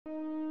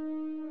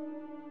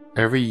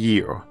Every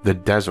year, the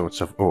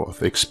deserts of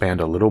Earth expand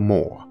a little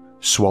more,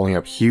 swallowing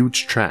up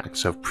huge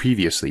tracts of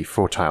previously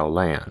fertile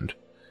land.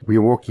 We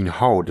are working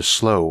hard to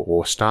slow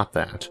or stop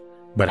that,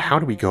 but how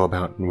do we go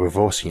about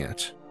reversing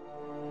it?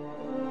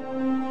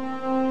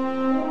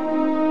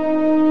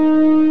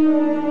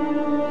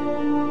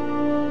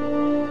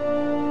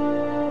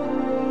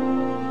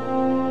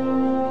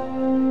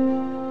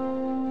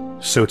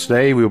 So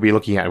today we will be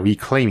looking at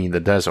reclaiming the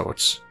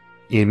deserts.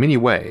 In many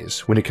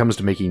ways, when it comes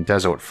to making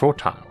desert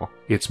fertile,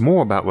 it's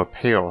more about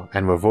repair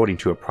and reverting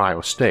to a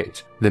prior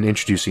state than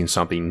introducing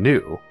something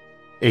new.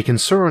 A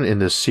concern in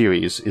this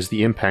series is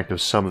the impact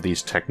of some of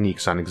these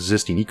techniques on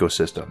existing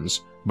ecosystems,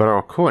 but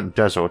our current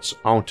deserts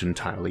aren't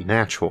entirely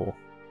natural.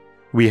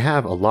 We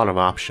have a lot of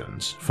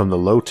options, from the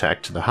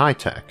low-tech to the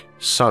high-tech,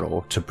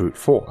 subtle to brute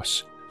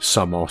force.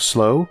 Some are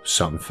slow,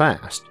 some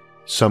fast.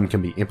 Some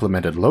can be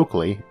implemented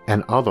locally,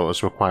 and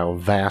others require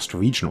vast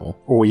regional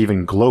or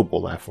even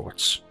global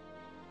efforts.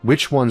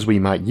 Which ones we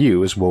might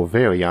use will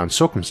vary on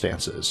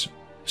circumstances.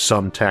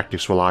 Some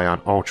tactics rely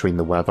on altering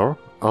the weather,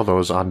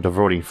 others on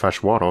diverting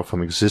fresh water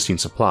from existing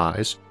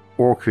supplies,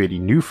 or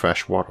creating new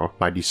fresh water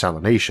by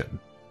desalination.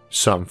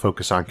 Some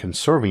focus on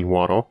conserving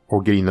water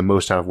or getting the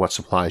most out of what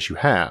supplies you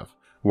have,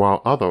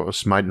 while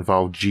others might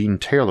involve gene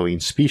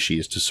tailoring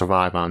species to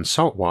survive on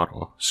salt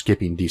water,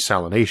 skipping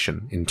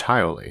desalination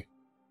entirely.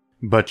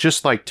 But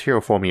just like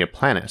terraforming a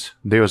planet,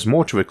 there is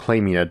more to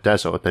reclaiming a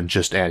desert than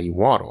just adding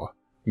water.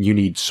 You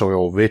need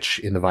soil rich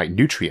in the right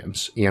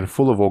nutrients and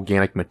full of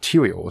organic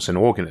materials and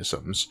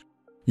organisms.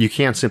 You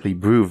can't simply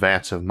brew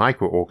vats of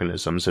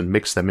microorganisms and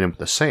mix them in with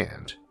the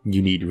sand.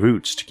 You need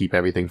roots to keep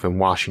everything from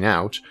washing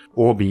out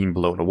or being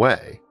blown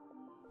away.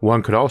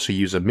 One could also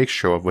use a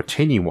mixture of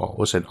retaining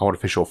walls and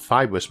artificial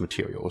fibrous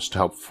materials to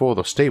help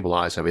further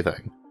stabilize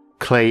everything.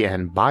 Clay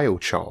and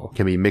biochar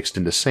can be mixed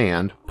into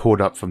sand, poured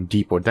up from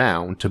deeper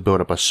down to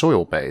build up a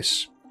soil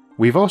base.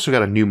 We've also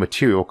got a new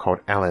material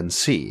called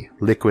LNC,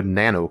 liquid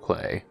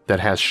nanoclay, that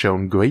has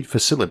shown great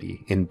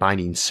facility in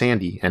binding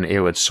sandy and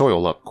arid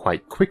soil up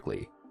quite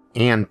quickly,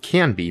 and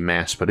can be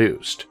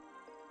mass-produced.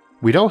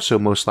 We'd also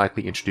most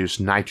likely introduce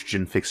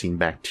nitrogen-fixing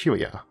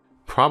bacteria,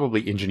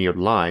 probably engineered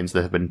lines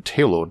that have been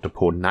tailored to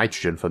pull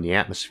nitrogen from the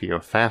atmosphere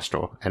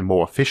faster and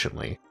more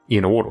efficiently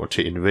in order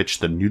to enrich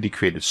the newly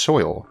created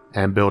soil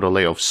and build a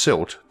layer of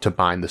silt to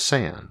bind the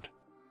sand.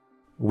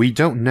 We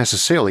don't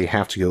necessarily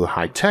have to go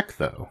high-tech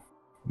though.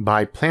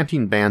 By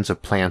planting bands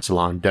of plants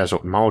along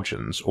desert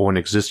margins or an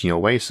existing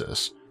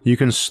oasis, you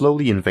can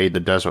slowly invade the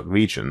desert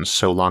regions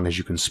so long as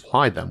you can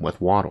supply them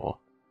with water.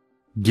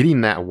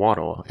 Getting that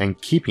water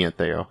and keeping it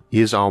there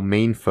is our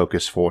main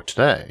focus for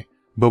today,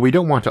 but we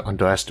don't want to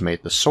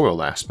underestimate the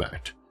soil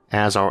aspect.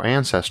 As our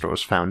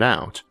ancestors found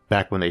out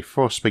back when they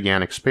first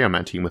began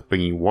experimenting with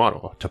bringing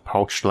water to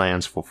parched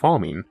lands for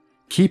farming,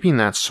 keeping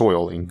that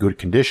soil in good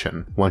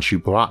condition once you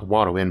brought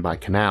water in by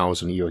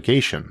canals and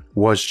irrigation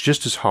was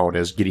just as hard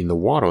as getting the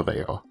water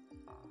there.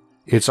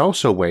 It's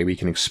also a way we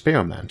can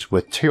experiment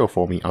with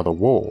terraforming other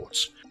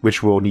worlds,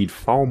 which will need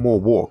far more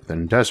work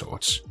than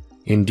deserts.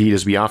 Indeed,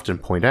 as we often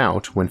point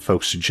out when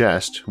folks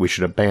suggest we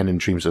should abandon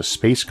dreams of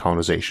space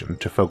colonization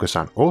to focus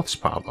on Earth's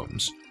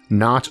problems,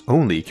 not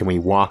only can we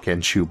walk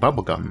and chew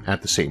bubblegum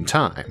at the same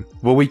time,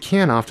 but we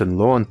can often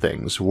learn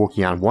things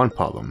working on one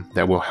problem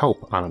that will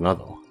help on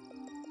another.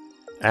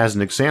 As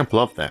an example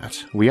of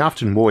that, we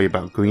often worry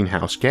about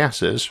greenhouse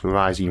gases,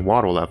 rising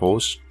water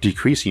levels,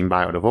 decreasing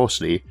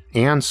biodiversity,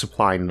 and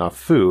supplying enough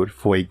food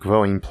for a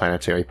growing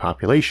planetary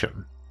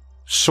population.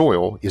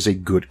 Soil is a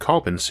good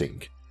carbon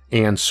sink,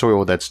 and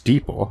soil that's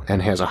deeper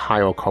and has a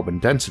higher carbon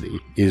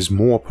density is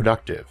more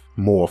productive,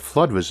 more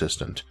flood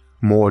resistant,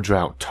 more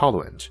drought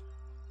tolerant,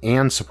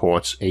 and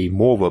supports a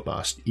more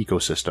robust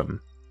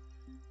ecosystem.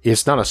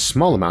 It's not a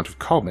small amount of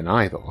carbon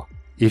either.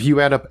 If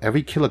you add up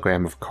every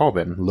kilogram of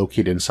carbon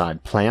located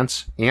inside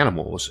plants,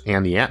 animals,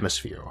 and the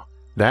atmosphere,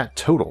 that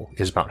total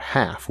is about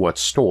half what's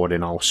stored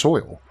in our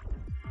soil.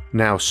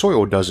 Now,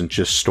 soil doesn't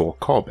just store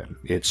carbon,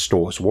 it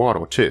stores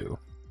water too.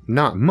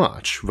 Not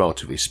much,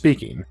 relatively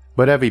speaking,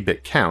 but every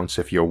bit counts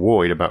if you're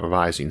worried about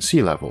rising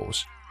sea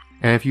levels.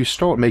 And if you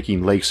start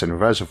making lakes and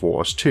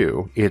reservoirs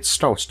too, it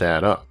starts to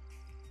add up.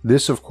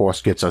 This of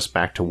course gets us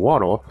back to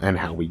water and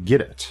how we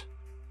get it.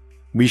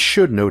 We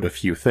should note a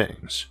few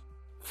things.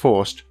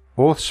 First,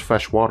 Earth's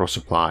fresh water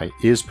supply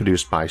is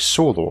produced by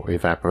solar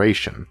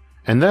evaporation,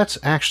 and that's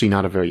actually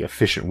not a very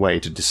efficient way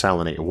to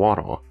desalinate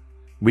water.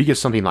 We get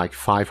something like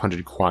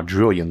 500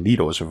 quadrillion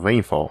liters of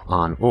rainfall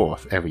on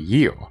Earth every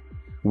year,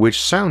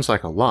 which sounds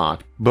like a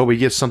lot, but we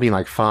get something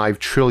like 5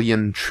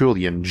 trillion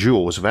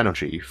joules of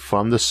energy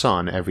from the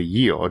sun every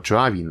year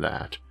driving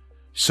that.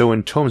 So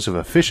in terms of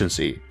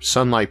efficiency,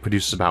 sunlight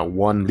produces about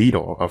 1 liter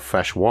of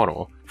fresh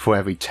water for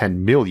every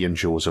 10 million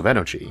joules of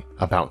energy,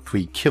 about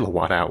 3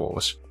 kilowatt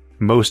hours.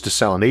 Most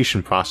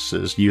desalination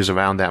processes use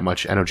around that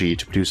much energy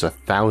to produce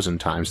 1,000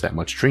 times that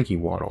much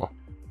drinking water.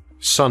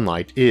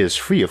 Sunlight is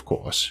free of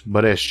course,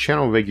 but as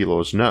channel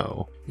regulars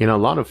know, in a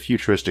lot of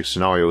futuristic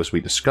scenarios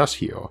we discuss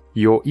here,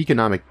 your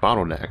economic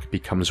bottleneck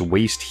becomes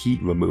waste heat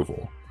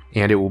removal,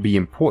 and it will be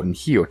important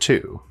here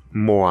too,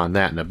 more on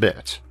that in a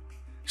bit.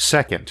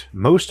 Second,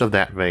 most of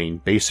that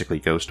rain basically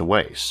goes to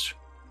waste.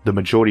 The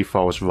majority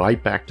falls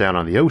right back down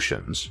on the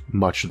oceans,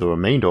 much of the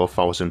remainder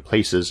falls in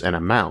places and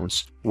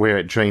amounts where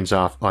it drains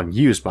off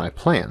unused by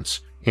plants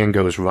and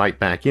goes right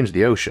back into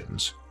the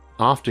oceans,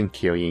 often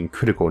carrying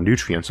critical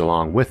nutrients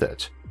along with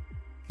it.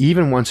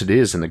 Even once it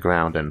is in the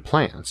ground and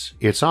plants,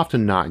 it's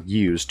often not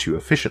used too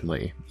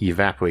efficiently,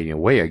 evaporating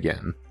away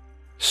again.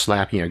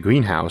 Slapping a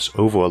greenhouse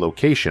over a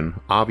location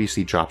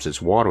obviously drops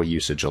its water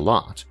usage a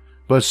lot,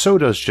 but so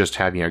does just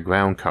having a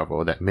ground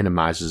cover that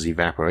minimizes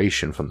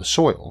evaporation from the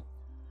soil.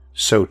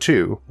 So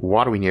too,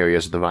 watering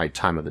areas at the right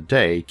time of the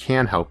day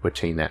can help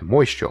retain that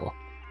moisture,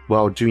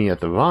 while doing it at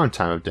the wrong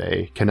time of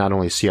day can not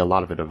only see a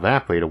lot of it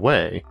evaporate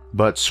away,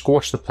 but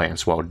scorch the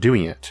plants while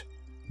doing it.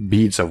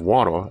 Beads of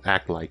water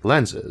act like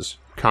lenses,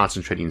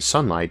 concentrating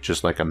sunlight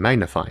just like a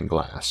magnifying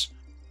glass.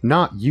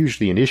 Not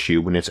usually an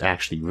issue when it's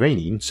actually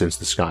raining since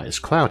the sky is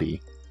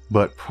cloudy,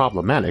 but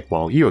problematic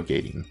while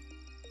irrigating.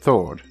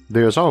 Third,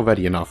 there's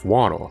already enough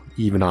water,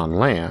 even on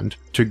land,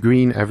 to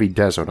green every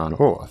desert on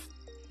Earth.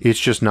 It's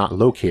just not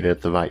located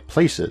at the right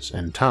places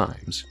and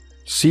times.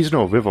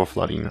 Seasonal river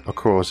flooding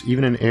occurs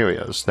even in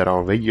areas that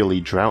are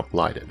regularly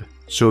drought-blighted,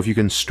 so if you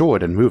can store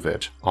it and move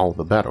it, all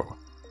the better.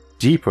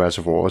 Deep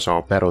reservoirs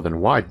are better than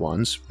wide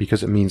ones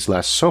because it means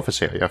less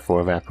surface area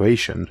for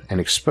evaporation and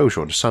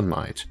exposure to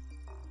sunlight.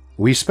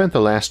 We spent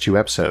the last 2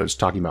 episodes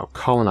talking about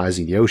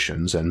colonizing the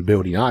oceans and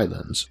building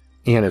islands,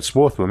 and it's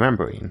worth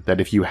remembering that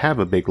if you have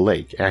a big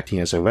lake acting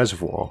as a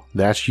reservoir,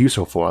 that's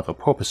useful for other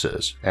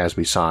purposes, as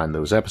we saw in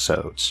those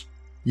episodes.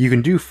 You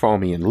can do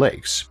farming in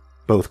lakes,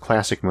 both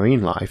classic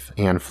marine life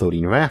and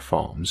floating raft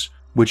farms,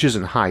 which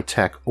isn't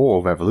high-tech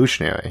or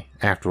revolutionary.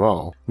 After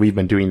all, we've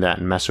been doing that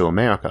in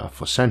Mesoamerica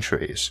for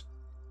centuries.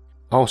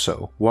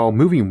 Also, while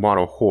moving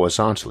water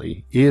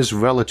horizontally is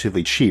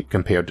relatively cheap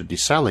compared to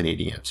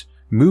desalinating it,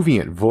 moving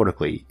it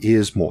vertically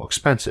is more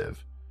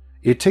expensive.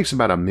 It takes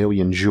about 1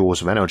 million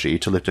joules of energy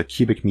to lift a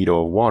cubic meter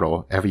of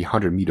water every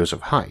 100 meters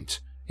of height,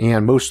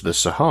 and most of the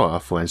Sahara,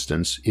 for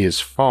instance, is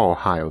far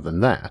higher than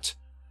that.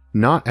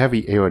 Not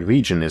every arid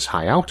region is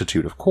high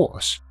altitude, of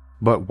course,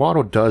 but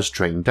water does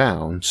drain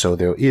down, so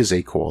there is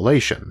a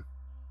correlation.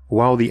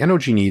 While the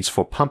energy needs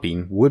for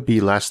pumping would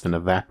be less than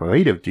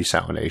evaporative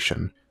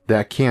desalination,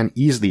 that can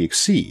easily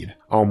exceed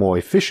our more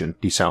efficient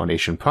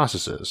desalination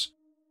processes.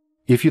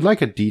 If you'd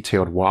like a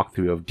detailed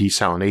walkthrough of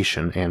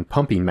desalination and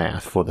pumping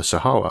math for the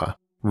Sahara,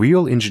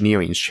 Real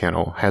Engineering's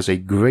channel has a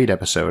great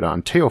episode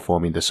on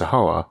terraforming the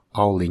Sahara,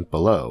 I'll link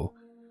below.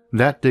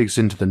 That digs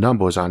into the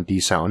numbers on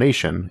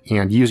desalination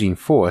and using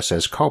forests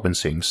as carbon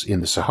sinks in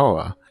the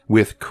Sahara,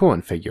 with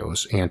current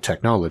figures and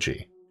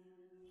technology.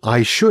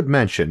 I should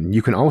mention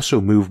you can also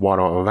move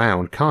water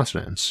around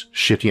continents,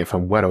 shifting it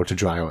from wetter to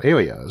drier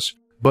areas,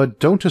 but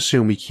don't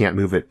assume we can't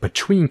move it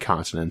between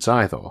continents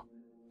either.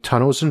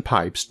 Tunnels and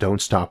pipes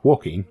don't stop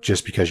working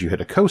just because you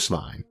hit a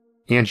coastline,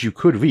 and you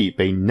could reap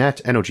a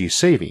net energy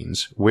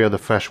savings where the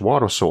fresh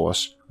water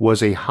source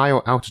was a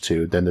higher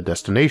altitude than the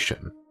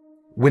destination.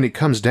 When it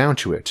comes down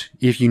to it,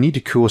 if you need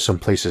to cool some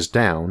places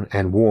down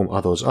and warm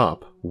others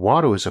up,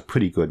 water is a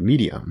pretty good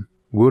medium.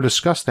 We'll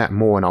discuss that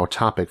more in our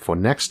topic for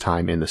next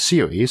time in the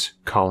series,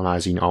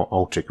 Colonizing Our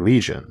Arctic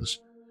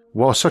Regions.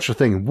 While such a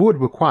thing would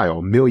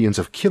require millions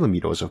of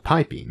kilometers of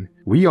piping,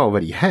 we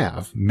already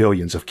have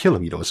millions of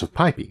kilometers of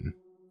piping.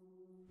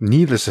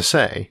 Needless to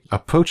say,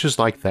 approaches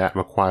like that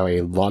require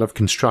a lot of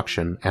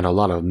construction and a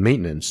lot of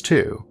maintenance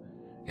too.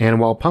 And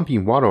while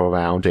pumping water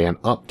around and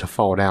up to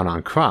fall down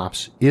on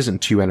crops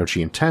isn't too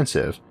energy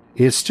intensive,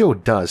 it still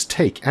does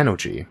take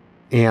energy.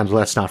 And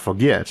let's not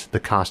forget the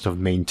cost of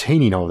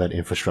maintaining all that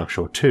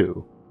infrastructure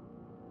too.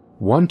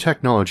 One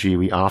technology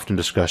we often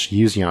discuss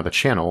using on the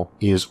channel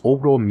is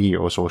orbital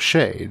mirrors or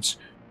shades.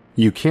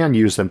 You can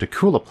use them to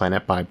cool a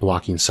planet by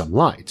blocking some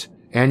light,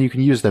 and you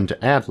can use them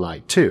to add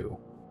light too.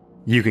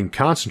 You can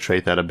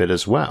concentrate that a bit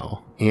as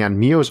well, and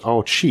mirrors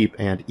are cheap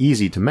and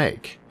easy to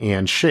make,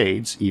 and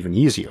shades even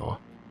easier.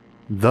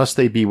 Thus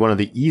they'd be one of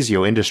the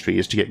easier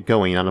industries to get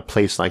going on a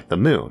place like the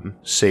Moon,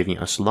 saving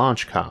us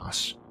launch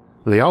costs.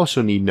 They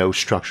also need no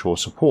structural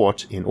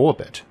support in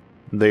orbit.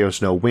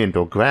 There's no wind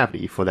or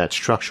gravity for that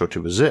structure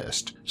to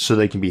resist, so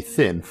they can be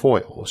thin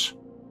foils.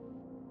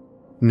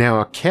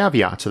 Now a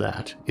caveat to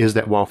that is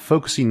that while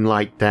focusing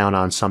light down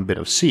on some bit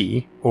of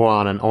sea, or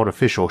on an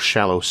artificial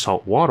shallow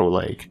saltwater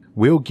lake,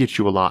 will get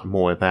you a lot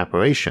more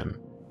evaporation,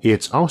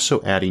 it's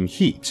also adding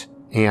heat,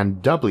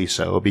 and doubly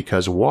so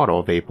because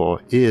water vapor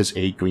is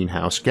a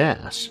greenhouse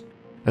gas.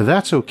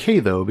 That's okay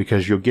though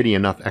because you're getting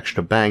enough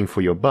extra bang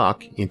for your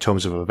buck in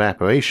terms of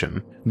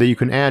evaporation that you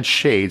can add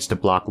shades to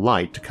block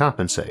light to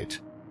compensate.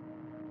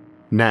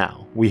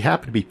 Now, we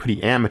happen to be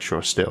pretty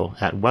amateur still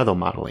at weather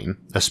modeling,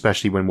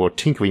 especially when we're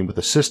tinkering with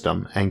the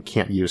system and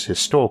can't use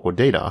historical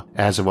data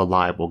as a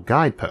reliable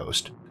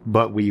guidepost,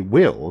 but we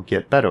will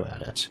get better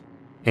at it.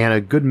 And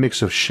a good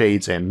mix of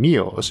shades and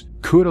mirrors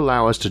could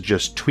allow us to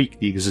just tweak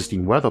the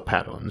existing weather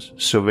patterns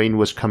so rain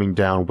was coming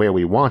down where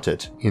we want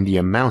it in the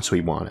amounts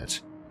we want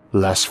it.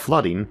 Less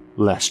flooding,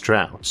 less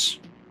droughts.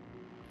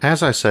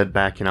 As I said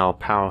back in our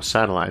Power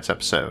Satellites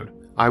episode,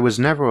 I was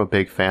never a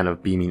big fan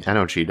of beaming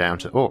energy down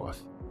to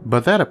Earth,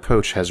 but that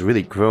approach has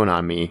really grown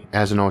on me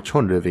as an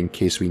alternative in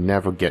case we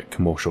never get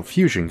commercial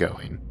fusion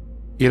going.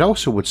 It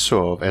also would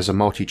serve as a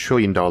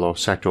multi-trillion-dollar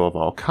sector of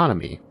our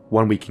economy,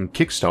 one we can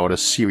kickstart a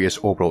serious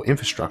orbital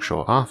infrastructure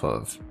off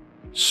of.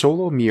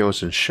 Solar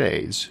mirrors and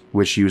shades,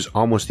 which use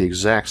almost the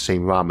exact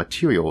same raw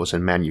materials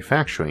in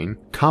manufacturing,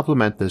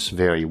 complement this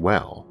very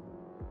well.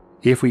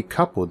 If we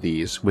couple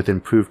these with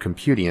improved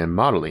computing and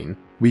modeling,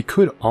 we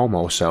could arm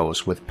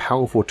ourselves with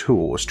powerful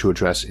tools to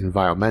address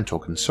environmental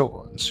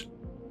concerns.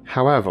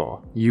 However,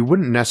 you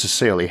wouldn't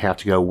necessarily have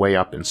to go way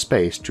up in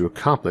space to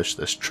accomplish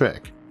this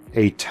trick.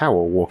 A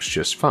tower works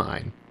just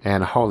fine,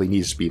 and hardly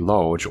needs to be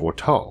large or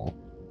tall.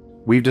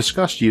 We've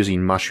discussed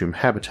using mushroom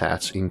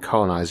habitats in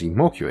colonizing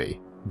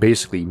Mercury,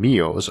 basically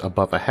mirrors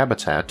above a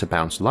habitat to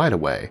bounce light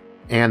away,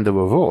 and the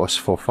reverse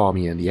for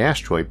farming in the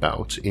asteroid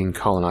belt in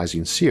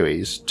colonizing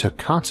Ceres to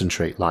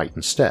concentrate light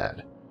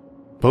instead.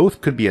 Both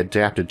could be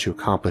adapted to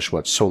accomplish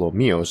what solar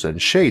mirrors and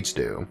shades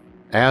do,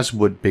 as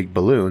would big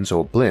balloons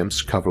or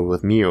blimps covered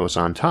with mirrors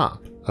on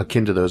top,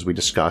 akin to those we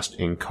discussed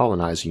in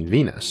colonizing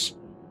Venus.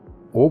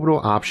 Orbital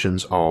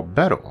options are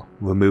better,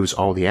 removes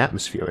all the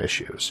atmosphere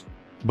issues,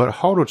 but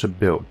harder to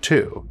build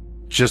too.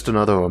 Just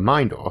another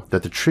reminder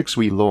that the tricks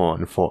we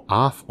learn for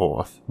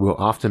off-Earth will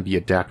often be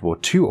adaptable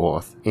to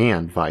Earth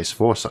and vice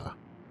versa.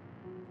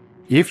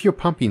 If you're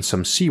pumping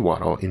some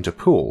seawater into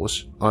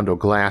pools, under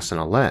glass and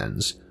a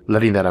lens,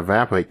 letting that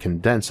evaporate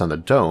condense on the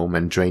dome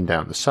and drain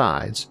down the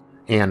sides,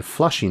 and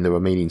flushing the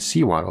remaining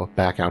seawater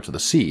back out to the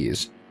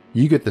seas,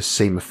 you get the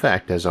same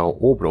effect as our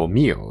orbital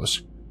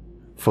mirrors.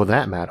 For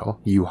that matter,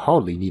 you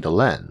hardly need a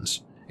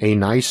lens. A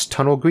nice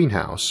tunnel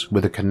greenhouse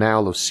with a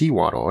canal of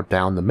seawater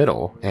down the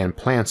middle and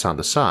plants on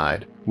the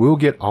side will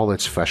get all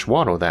its fresh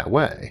water that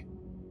way.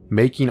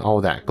 Making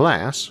all that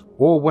glass,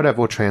 or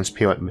whatever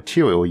transparent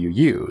material you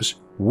use,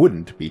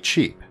 wouldn't be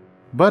cheap,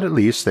 but at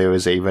least there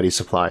is a ready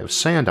supply of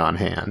sand on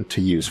hand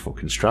to use for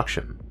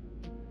construction.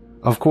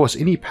 Of course,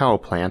 any power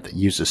plant that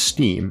uses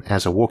steam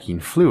as a working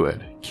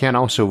fluid can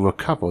also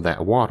recover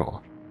that water.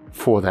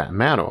 For that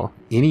matter,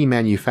 any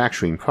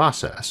manufacturing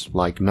process,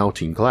 like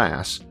melting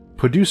glass,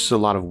 produces a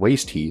lot of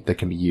waste heat that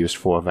can be used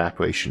for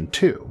evaporation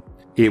too.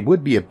 It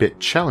would be a bit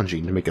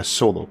challenging to make a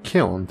solar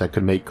kiln that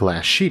could make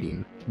glass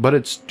sheeting, but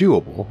it's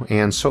doable,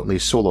 and certainly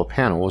solar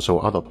panels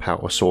or other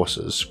power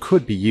sources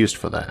could be used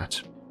for that.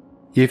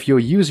 If you're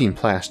using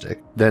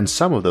plastic, then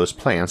some of those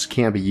plants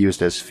can be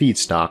used as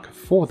feedstock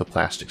for the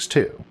plastics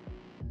too.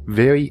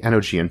 Very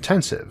energy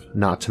intensive,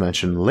 not to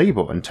mention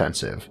labor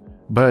intensive,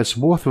 but it's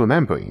worth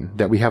remembering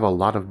that we have a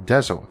lot of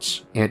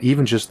deserts, and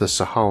even just the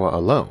Sahara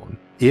alone,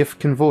 if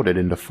converted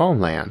into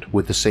farmland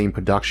with the same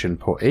production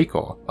per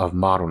acre of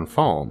modern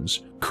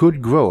farms,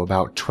 could grow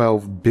about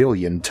 12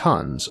 billion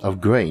tons of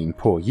grain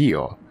per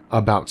year,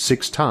 about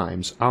 6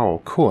 times our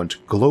current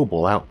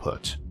global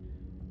output.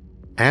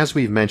 As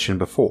we've mentioned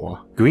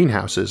before,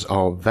 greenhouses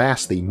are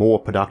vastly more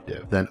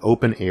productive than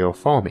open-air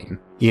farming,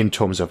 in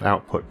terms of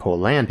output per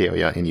land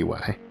area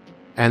anyway,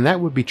 and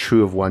that would be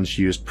true of ones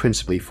used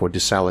principally for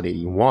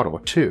desalinating water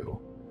too.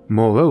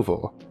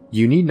 Moreover,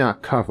 you need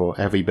not cover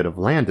every bit of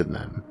land in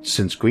them,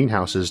 since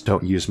greenhouses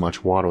don't use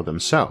much water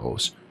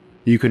themselves.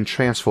 You can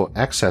transfer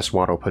excess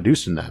water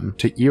produced in them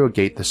to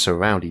irrigate the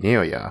surrounding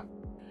area.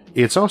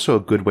 It's also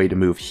a good way to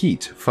move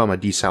heat from a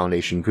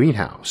desalination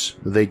greenhouse.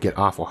 They get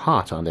awful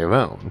hot on their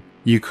own.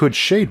 You could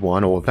shade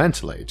one or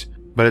ventilate,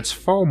 but it's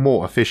far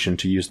more efficient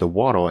to use the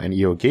water and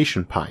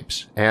irrigation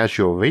pipes as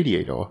your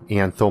radiator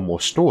and thermal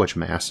storage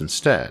mass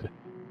instead.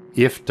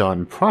 If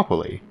done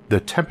properly, the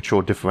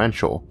temperature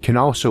differential can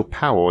also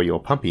power your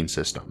pumping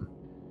system.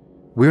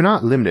 We're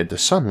not limited to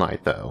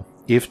sunlight though.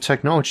 If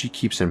technology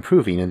keeps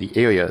improving in the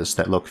areas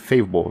that look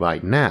favorable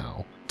right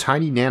now,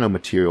 tiny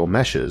nanomaterial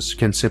meshes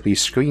can simply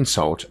screen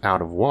salt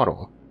out of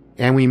water,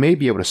 and we may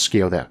be able to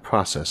scale that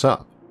process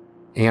up.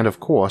 And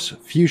of course,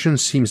 fusion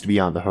seems to be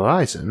on the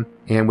horizon,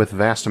 and with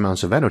vast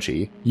amounts of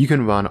energy, you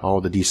can run all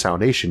the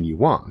desalination you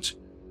want.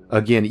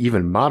 Again,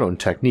 even modern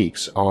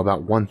techniques are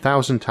about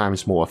 1,000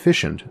 times more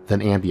efficient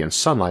than ambient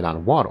sunlight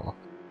on water,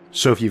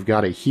 so if you've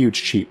got a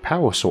huge cheap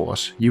power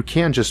source, you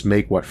can just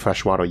make what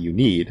fresh water you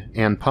need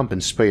and pump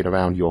and spray it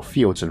around your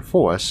fields and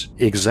forests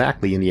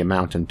exactly in the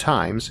amount and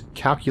times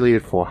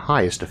calculated for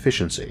highest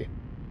efficiency.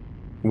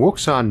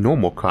 Works on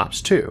normal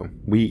crops too.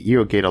 We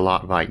irrigate a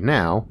lot right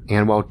now,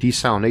 and while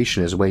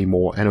desalination is way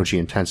more energy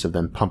intensive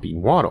than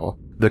pumping water,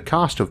 the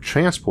cost of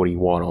transporting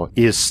water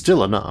is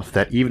still enough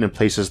that even in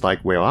places like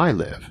where I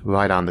live,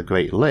 right on the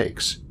Great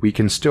Lakes, we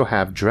can still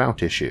have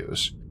drought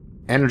issues.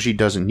 Energy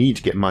doesn't need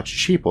to get much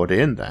cheaper to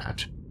end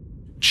that.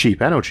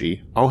 Cheap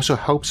energy also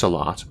helps a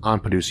lot on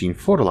producing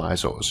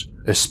fertilizers,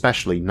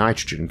 especially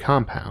nitrogen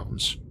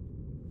compounds.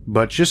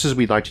 But just as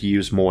we'd like to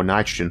use more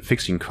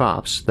nitrogen-fixing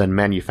crops than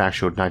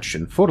manufactured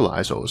nitrogen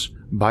fertilizers,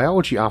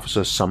 biology offers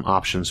us some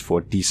options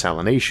for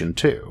desalination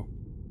too.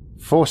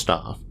 First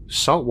off,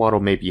 salt water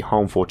may be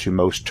harmful to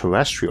most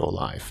terrestrial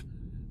life,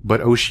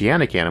 but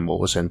oceanic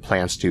animals and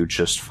plants do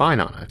just fine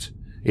on it,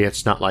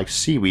 It's not like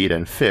seaweed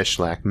and fish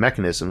lack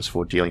mechanisms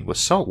for dealing with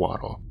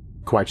saltwater.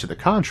 Quite to the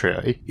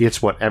contrary,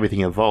 it's what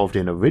everything evolved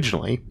in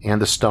originally,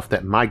 and the stuff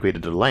that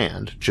migrated to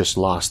land just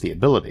lost the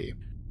ability.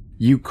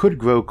 You could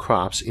grow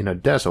crops in a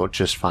desert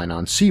just fine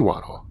on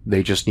seawater,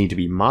 they just need to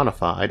be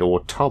modified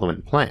or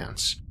tolerant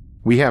plants.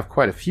 We have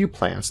quite a few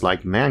plants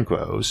like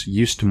mangroves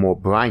used to more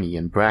briny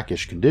and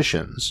brackish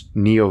conditions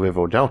near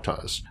river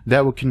deltas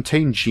that would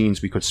contain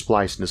genes we could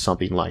splice into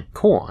something like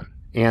corn,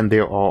 and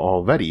there are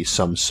already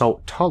some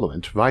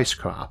salt-tolerant rice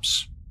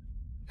crops.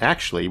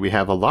 Actually, we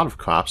have a lot of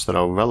crops that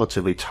are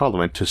relatively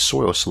tolerant to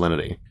soil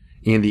salinity.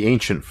 In the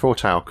ancient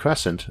Fertile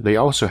Crescent, they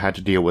also had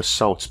to deal with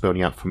salts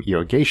building up from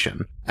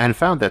irrigation, and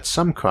found that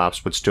some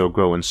crops would still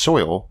grow in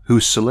soil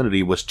whose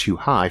salinity was too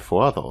high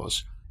for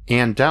others,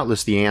 and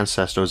doubtless the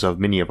ancestors of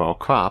many of our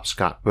crops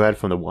got bred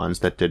from the ones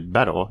that did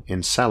better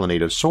in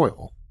salinated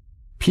soil.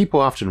 People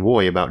often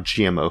worry about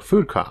GMO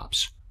food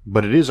crops,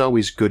 but it is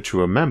always good to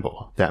remember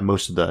that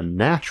most of the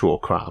natural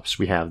crops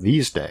we have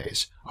these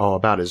days are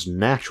about as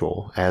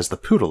natural as the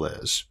poodle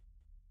is.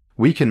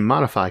 We can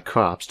modify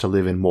crops to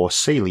live in more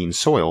saline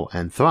soil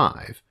and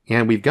thrive,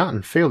 and we've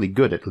gotten fairly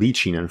good at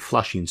leaching and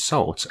flushing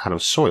salts out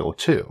of soil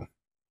too.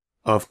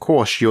 Of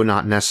course, you're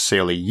not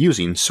necessarily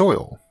using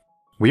soil.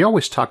 We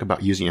always talk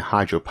about using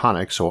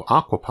hydroponics or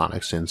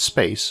aquaponics in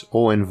space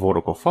or in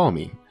vertical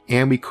farming,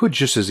 and we could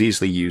just as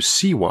easily use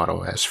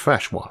seawater as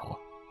fresh water.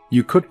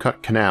 You could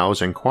cut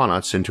canals and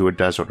quanuts into a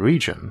desert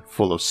region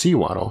full of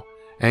seawater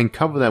and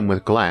cover them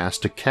with glass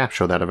to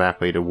capture that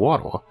evaporated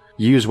water,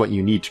 use what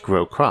you need to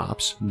grow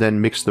crops,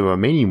 then mix the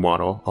remaining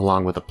water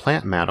along with the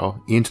plant matter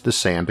into the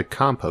sand to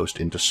compost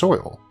into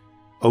soil.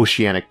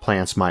 Oceanic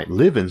plants might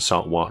live in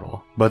salt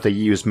water, but they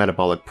use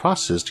metabolic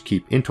processes to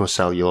keep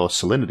intercellular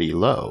salinity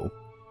low.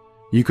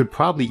 You could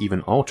probably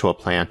even alter a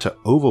plant to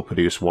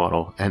overproduce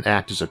water and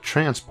act as a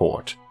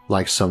transport,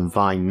 like some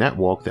vine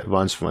network that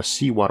runs from a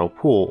seawater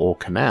pool or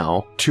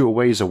canal to a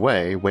ways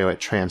away where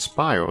it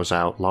transpires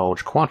out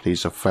large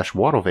quantities of fresh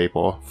water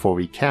vapor for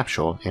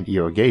recapture and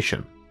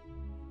irrigation.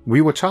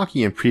 We were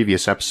talking in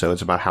previous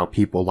episodes about how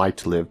people like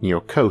to live near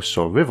coasts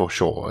or river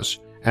shores,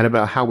 and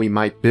about how we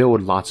might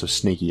build lots of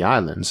snaky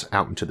islands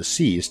out into the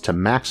seas to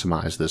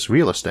maximize this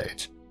real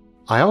estate.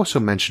 I also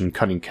mentioned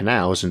cutting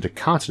canals into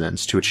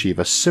continents to achieve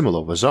a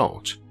similar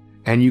result,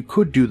 and you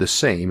could do the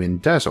same in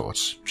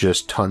deserts,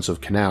 just tons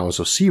of canals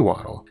of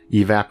seawater,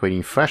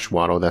 evaporating fresh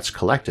water that's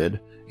collected,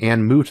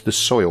 and move to the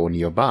soil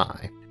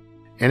nearby.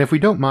 And if we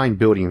don't mind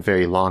building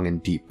very long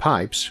and deep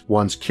pipes,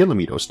 ones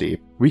kilometers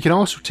deep, we can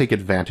also take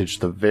advantage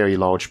of the very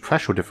large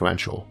pressure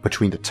differential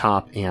between the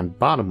top and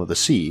bottom of the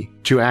sea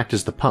to act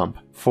as the pump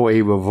for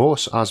a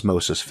reverse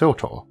osmosis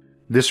filter.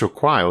 This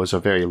requires a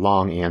very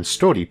long and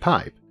sturdy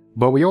pipe,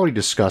 but we already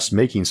discussed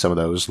making some of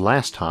those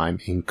last time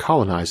in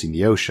colonizing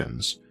the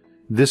oceans.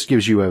 This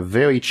gives you a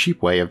very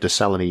cheap way of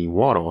desalinating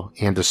water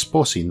and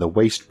dispersing the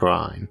waste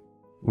brine.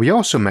 We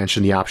also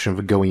mentioned the option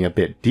of going a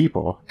bit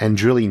deeper and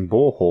drilling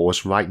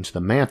boreholes right into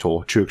the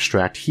mantle to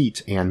extract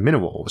heat and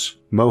minerals,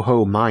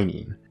 moho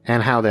mining,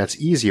 and how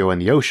that's easier in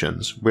the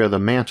oceans where the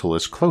mantle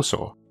is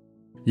closer.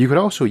 You could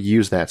also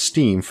use that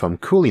steam from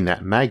cooling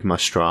that magma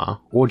straw,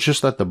 or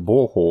just let the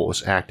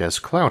boreholes act as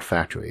cloud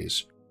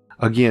factories.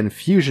 Again,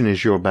 fusion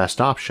is your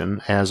best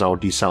option, as are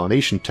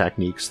desalination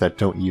techniques that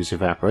don't use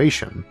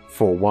evaporation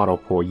for water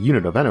per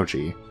unit of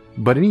energy,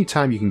 but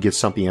anytime you can get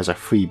something as a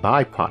free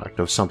byproduct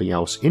of something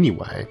else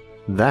anyway,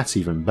 that's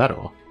even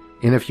better.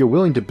 And if you're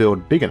willing to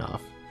build big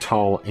enough,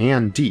 tall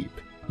and deep,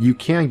 you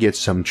can get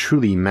some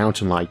truly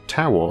mountain-like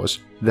towers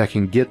that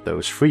can get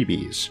those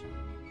freebies.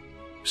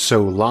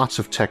 So lots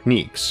of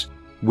techniques.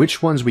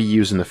 Which ones we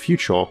use in the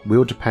future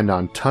will depend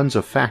on tons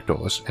of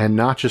factors and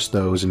not just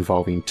those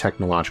involving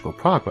technological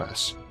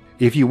progress.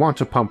 If you want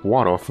to pump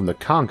water from the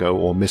Congo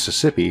or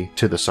Mississippi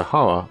to the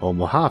Sahara or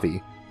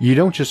Mojave, you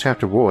don't just have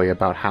to worry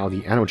about how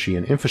the energy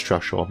and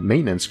infrastructure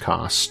maintenance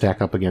costs stack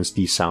up against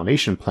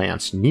desalination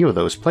plants near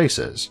those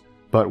places,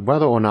 but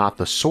whether or not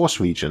the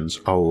source regions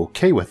are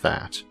okay with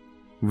that.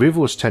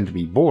 Rivers tend to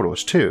be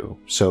borders too,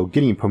 so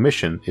getting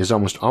permission is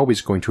almost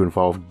always going to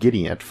involve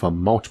getting it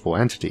from multiple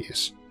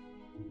entities.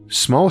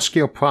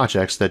 Small-scale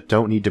projects that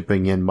don't need to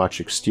bring in much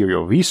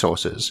exterior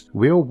resources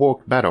will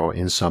work better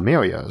in some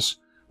areas,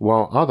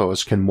 while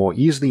others can more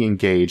easily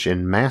engage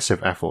in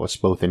massive efforts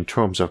both in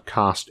terms of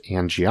cost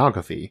and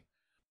geography.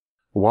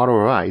 Water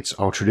rights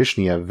are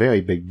traditionally a very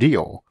big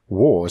deal,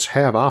 wars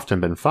have often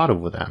been fought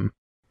over them,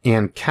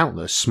 and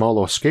countless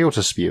smaller-scale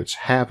disputes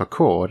have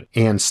occurred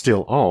and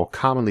still are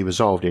commonly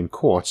resolved in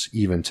courts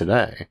even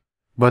today.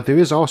 But there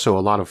is also a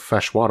lot of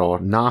fresh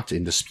water not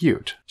in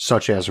dispute,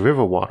 such as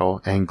river water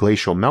and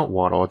glacial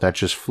meltwater that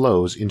just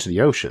flows into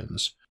the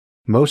oceans.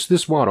 Most of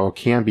this water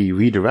can be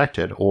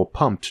redirected or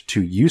pumped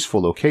to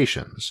useful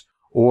locations,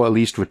 or at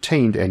least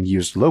retained and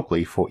used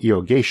locally for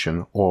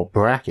irrigation or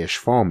brackish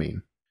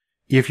farming.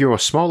 If you're a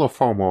smaller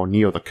farmer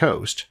near the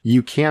coast,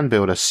 you can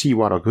build a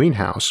seawater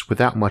greenhouse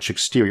without much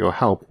exterior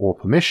help or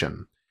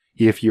permission,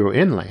 If you're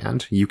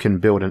inland, you can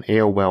build an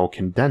air well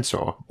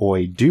condenser or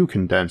a dew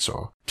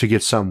condenser to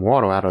get some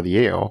water out of the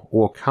air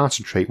or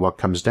concentrate what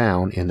comes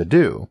down in the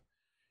dew.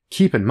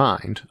 Keep in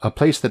mind, a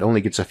place that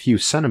only gets a few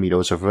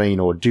centimeters of rain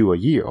or dew a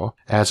year,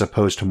 as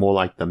opposed to more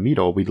like the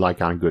meter we'd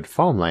like on good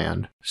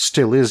farmland,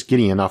 still is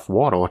getting enough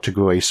water to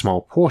grow a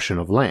small portion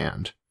of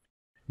land.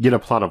 Get a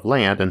plot of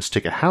land and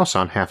stick a house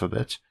on half of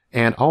it,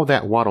 and all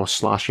that water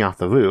sloshing off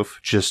the roof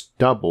just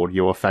doubled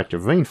your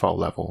effective rainfall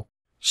level.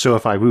 So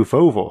if I roof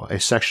over a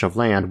section of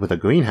land with a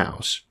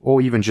greenhouse, or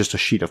even just a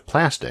sheet of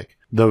plastic,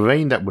 the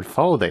rain that would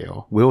fall there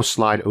will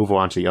slide over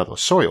onto the other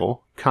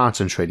soil,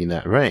 concentrating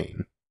that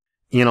rain.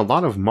 In a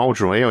lot of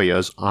marginal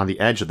areas on the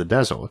edge of the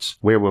deserts,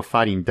 where we're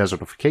fighting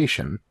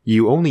desertification,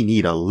 you only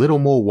need a little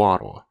more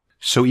water.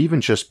 So even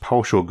just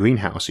partial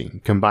greenhousing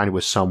combined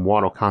with some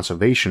water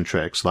conservation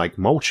tricks like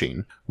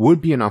mulching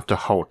would be enough to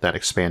halt that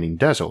expanding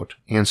desert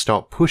and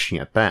start pushing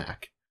it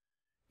back.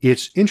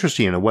 It's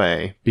interesting in a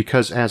way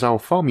because as our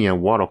farming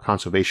and water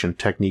conservation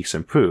techniques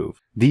improve,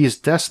 these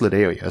desolate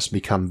areas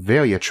become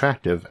very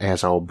attractive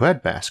as our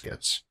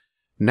breadbaskets.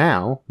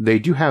 Now, they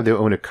do have their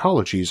own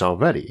ecologies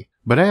already,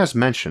 but as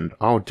mentioned,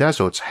 our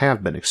deserts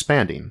have been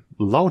expanding,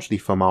 largely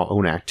from our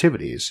own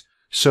activities,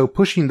 so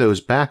pushing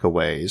those back a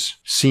ways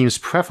seems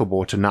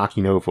preferable to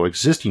knocking over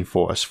existing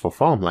forests for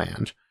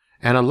farmland,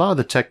 and a lot of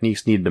the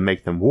techniques needed to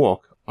make them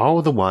work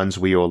are the ones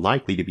we are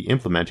likely to be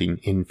implementing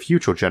in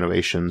future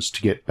generations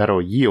to get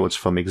better yields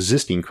from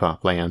existing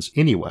croplands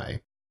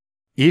anyway.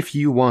 If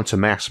you want to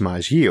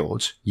maximize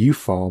yields, you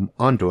farm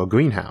under a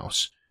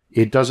greenhouse.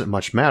 It doesn't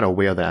much matter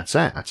where that's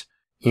at,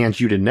 and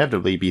you'd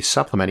inevitably be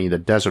supplementing the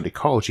desert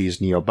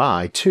ecologies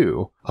nearby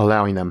too,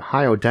 allowing them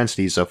higher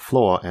densities of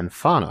flora and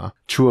fauna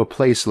to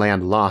replace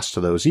land lost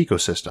to those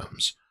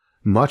ecosystems,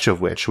 much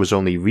of which was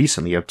only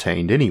recently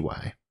obtained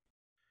anyway.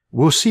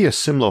 We'll see a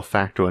similar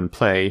factor in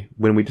play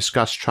when we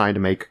discuss trying to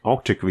make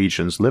Arctic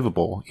regions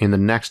livable in the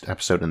next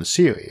episode in the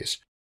series,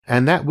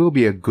 and that will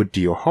be a good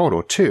deal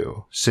harder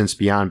too, since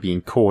beyond being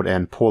cold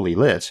and poorly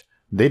lit,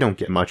 they don't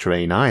get much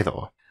rain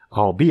either,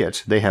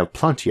 albeit they have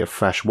plenty of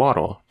fresh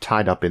water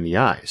tied up in the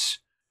ice.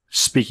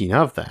 Speaking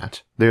of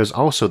that, there's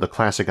also the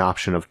classic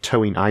option of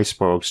towing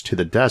icebergs to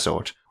the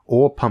desert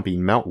or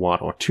pumping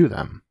meltwater to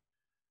them.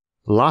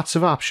 Lots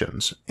of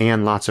options,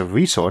 and lots of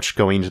research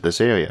going into this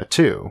area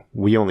too.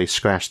 We only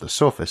scratched the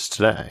surface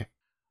today.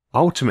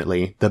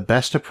 Ultimately, the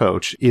best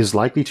approach is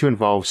likely to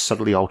involve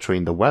subtly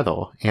altering the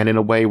weather and in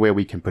a way where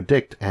we can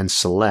predict and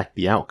select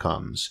the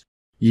outcomes,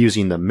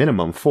 using the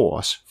minimum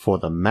force for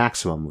the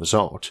maximum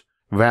result,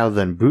 rather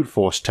than brute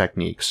force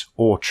techniques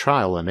or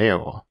trial and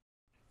error.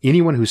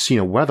 Anyone who's seen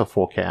a weather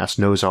forecast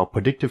knows our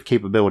predictive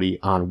capability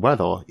on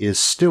weather is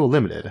still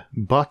limited,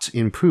 but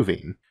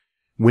improving.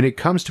 When it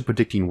comes to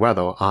predicting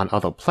weather on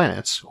other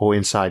planets or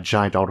inside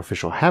giant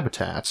artificial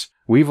habitats,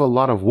 we've a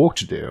lot of work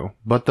to do,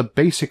 but the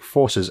basic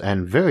forces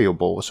and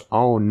variables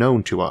are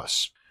known to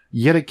us.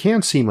 Yet it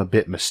can seem a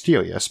bit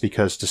mysterious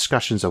because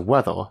discussions of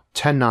weather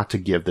tend not to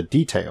give the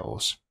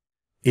details.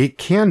 It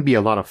can be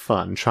a lot of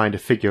fun trying to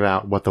figure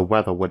out what the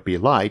weather would be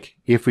like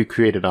if we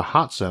created a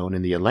hot zone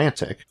in the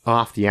Atlantic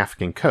off the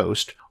African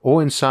coast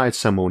or inside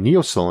some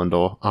O'Neill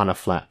cylinder on a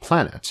flat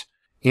planet.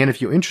 And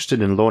if you're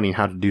interested in learning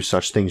how to do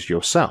such things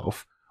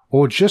yourself,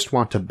 or just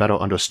want to better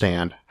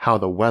understand how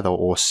the weather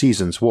or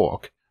seasons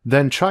work,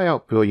 then try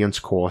out Brilliant's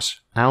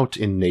course, Out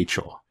in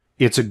Nature.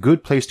 It's a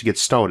good place to get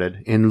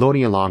started in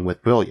learning along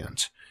with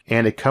Brilliant,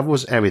 and it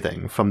covers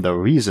everything from the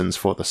reasons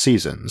for the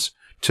seasons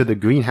to the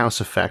greenhouse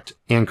effect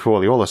and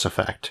Coriolis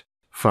effect,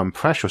 from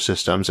pressure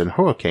systems and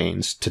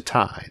hurricanes to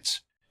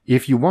tides.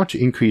 If you want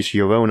to increase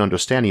your own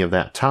understanding of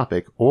that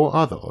topic or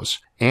others,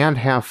 and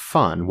have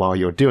fun while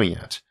you're doing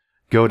it,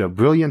 go to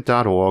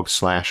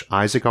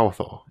brilliant.org/Isaac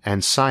Arthur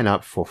and sign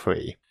up for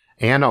free.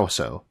 And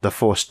also, the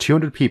first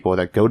 200 people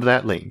that go to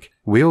that link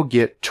will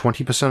get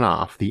 20%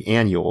 off the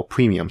annual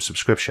premium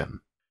subscription.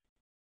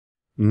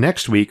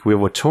 Next week, we'll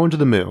return to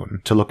the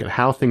moon to look at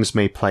how things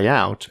may play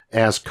out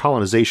as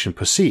colonization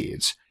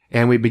proceeds,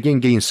 and we begin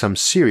getting some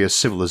serious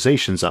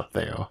civilizations up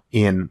there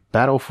in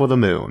Battle for the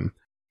Moon.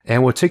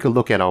 And we'll take a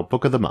look at our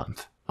book of the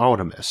month,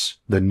 Artemis,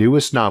 the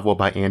newest novel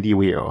by Andy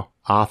Weir,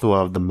 author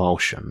of The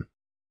Martian.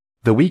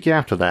 The week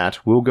after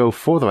that, we'll go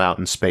further out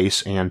in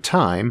space and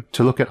time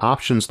to look at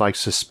options like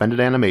suspended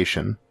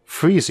animation,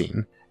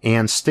 freezing,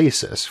 and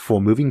stasis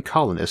for moving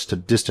colonists to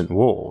distant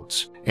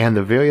worlds, and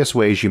the various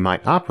ways you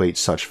might operate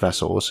such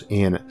vessels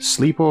in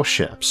sleeper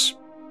ships.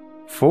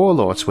 For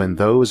alerts when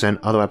those and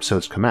other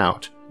episodes come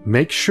out,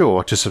 make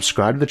sure to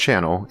subscribe to the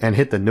channel and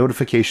hit the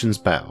notifications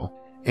bell.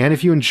 And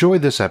if you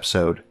enjoyed this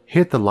episode,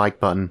 hit the like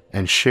button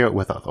and share it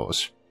with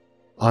others.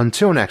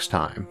 Until next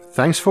time,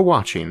 thanks for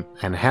watching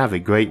and have a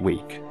great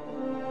week.